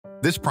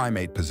This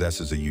primate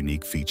possesses a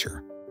unique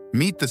feature.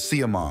 Meet the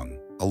Siamang,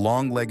 a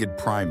long-legged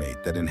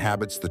primate that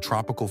inhabits the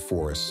tropical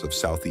forests of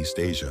Southeast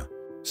Asia.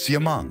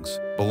 Siamangs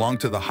belong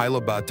to the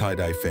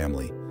Hylobatidae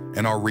family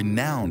and are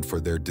renowned for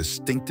their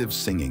distinctive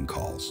singing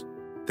calls.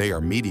 They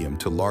are medium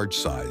to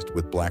large-sized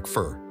with black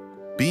fur.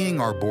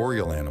 Being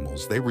arboreal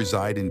animals, they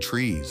reside in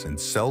trees and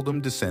seldom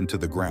descend to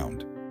the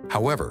ground.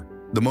 However,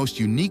 the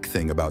most unique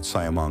thing about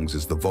Siamangs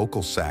is the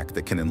vocal sac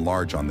that can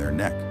enlarge on their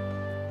neck.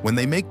 When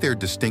they make their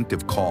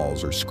distinctive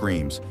calls or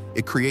screams,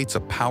 it creates a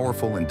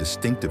powerful and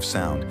distinctive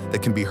sound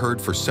that can be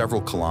heard for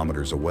several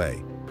kilometers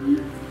away.